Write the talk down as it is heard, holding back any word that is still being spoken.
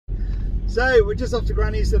So we're just off to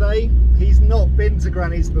Granny's today. He's not been to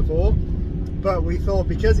Granny's before, but we thought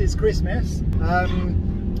because it's Christmas,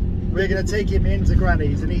 we're going to take him into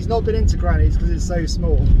Granny's, and he's not been into Granny's because it's so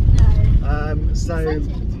small. No. So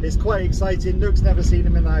it's quite exciting. Nook's never seen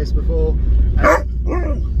him in the house before.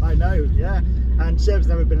 I know, yeah. And Sheb's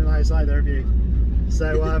never been in the house either, have you?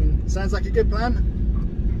 So sounds like a good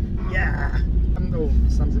plan. Yeah. Oh,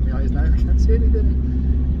 sun's in my eyes now. Can't see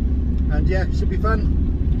anything. And yeah, should be fun.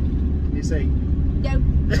 Can you see? No.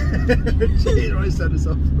 Jeez, right, set us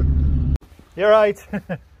off. You're right.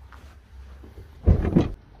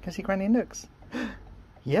 Can see Granny and Nook's?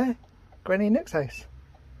 Yeah, Granny and Nook's house.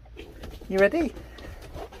 You ready?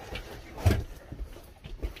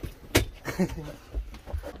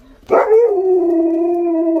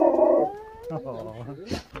 Oh,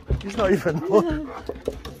 he's not even.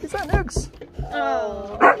 Is that Nook's?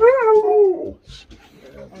 Oh.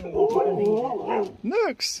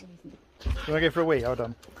 Nook's! You want to go for a wee? Hold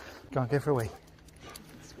on. Go on, go for a wee.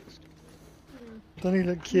 Doesn't he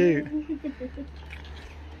look cute?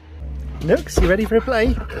 Nook's, you ready for a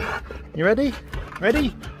play? You ready?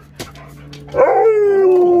 Ready?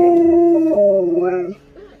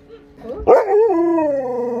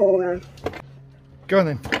 Go on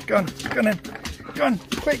then, go on then, go on,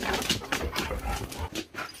 quick!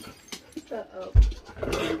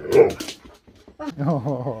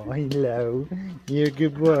 Oh, hello, you're a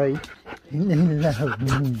good boy. Hello.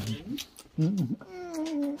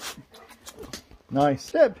 Nice.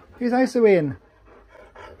 Seb, whose house are we in?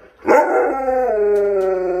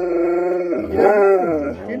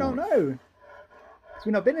 You don't know? Because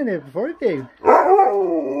we've not been in here before, have you?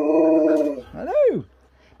 Hello.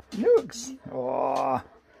 Nooks. Oh.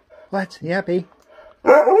 What? You happy?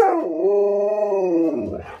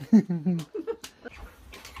 Oh.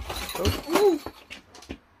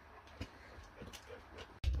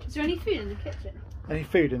 Is there any food in the kitchen? Any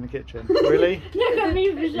food in the kitchen? Really?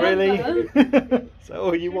 Really? Is that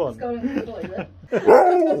all you want? I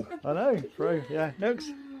know, bro. Yeah,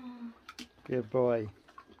 Nooks. Good boy.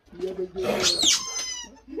 You're a good boy.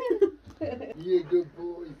 You're a good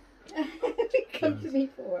boy. Come to me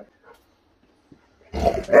for.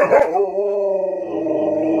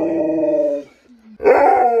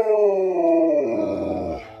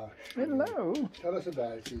 Hello. Tell us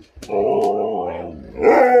about it.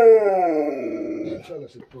 Tell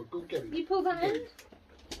us about it. Go get it. You pull that in?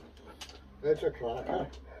 That's a cracker.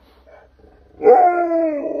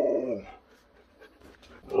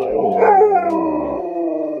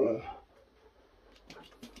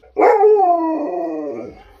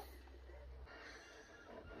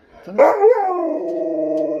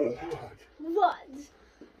 What?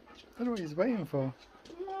 I don't know what he's waiting for.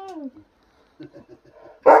 No.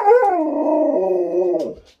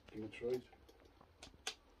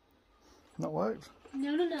 Not worked.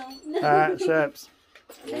 No. Sherps.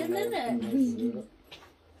 No.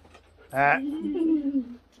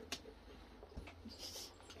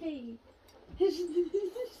 Hey.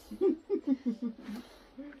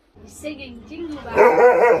 Singing jingle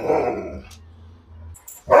bells.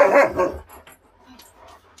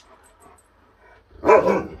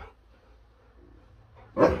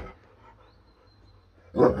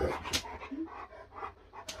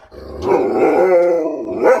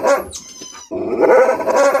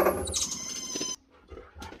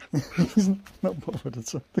 He's not bothered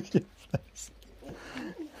at all. Look at your face.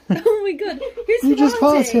 Oh my god, who's You just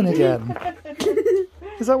farting again.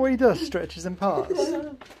 Is that what he does? Stretches and parts?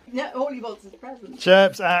 Yeah, all he wants is presents.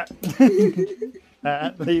 Sherps,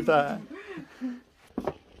 leave that.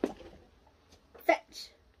 Fetch.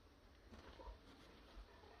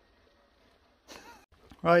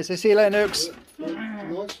 Right, so see you later, Nooks.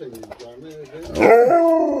 Nice singing, Granny, isn't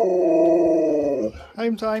it?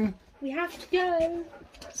 Home time. We have to go.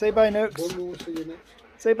 Say bye, Nooks. One more, see you next.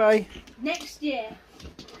 Say bye. Next year.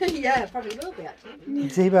 Yeah, probably will be actually.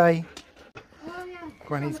 Say bye. Oh yeah.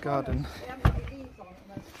 Granny's garden. They haven't got the leaves on at the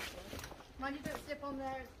moment. Mind you don't slip on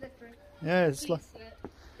there, it's slippery. Yeah, it's like.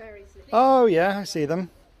 Very slippery. Oh yeah, I see them.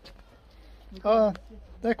 Oh,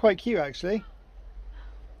 they're quite cute actually.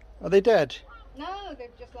 Are they dead? No,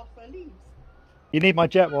 they've just lost their leaves. You need my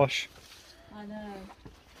jet wash. I know.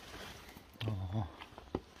 Oh.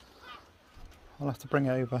 I'll have to bring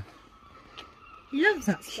it over. He loves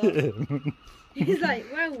that stuff. He's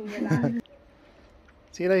like, wow, lad.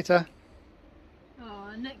 See you later.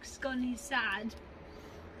 Oh, Nick's gone, he's sad.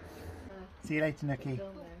 See you later, Nookie.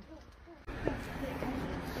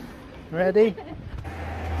 Ready?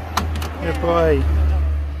 Good boy.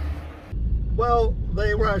 Well,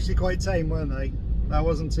 they were actually quite tame, weren't they? That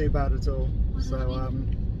wasn't too bad at all. So,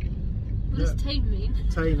 What does tame mean?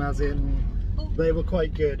 Tame as in they were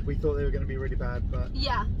quite good. We thought they were going to be really bad, but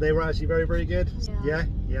Yeah. they were actually very, very good. Yeah. Yeah,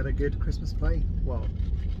 he had a good Christmas play. Well,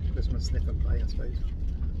 Christmas sniff and play, I suppose.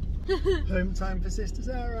 Home time for Sister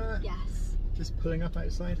Sarah. Yes. Just pulling up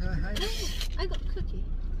outside her house. I got a cookie.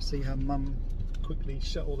 See her mum quickly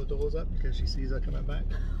shut all the doors up because she sees her coming back.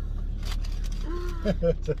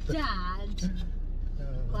 Dad.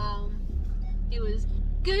 Wow. It was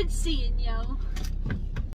good seeing you.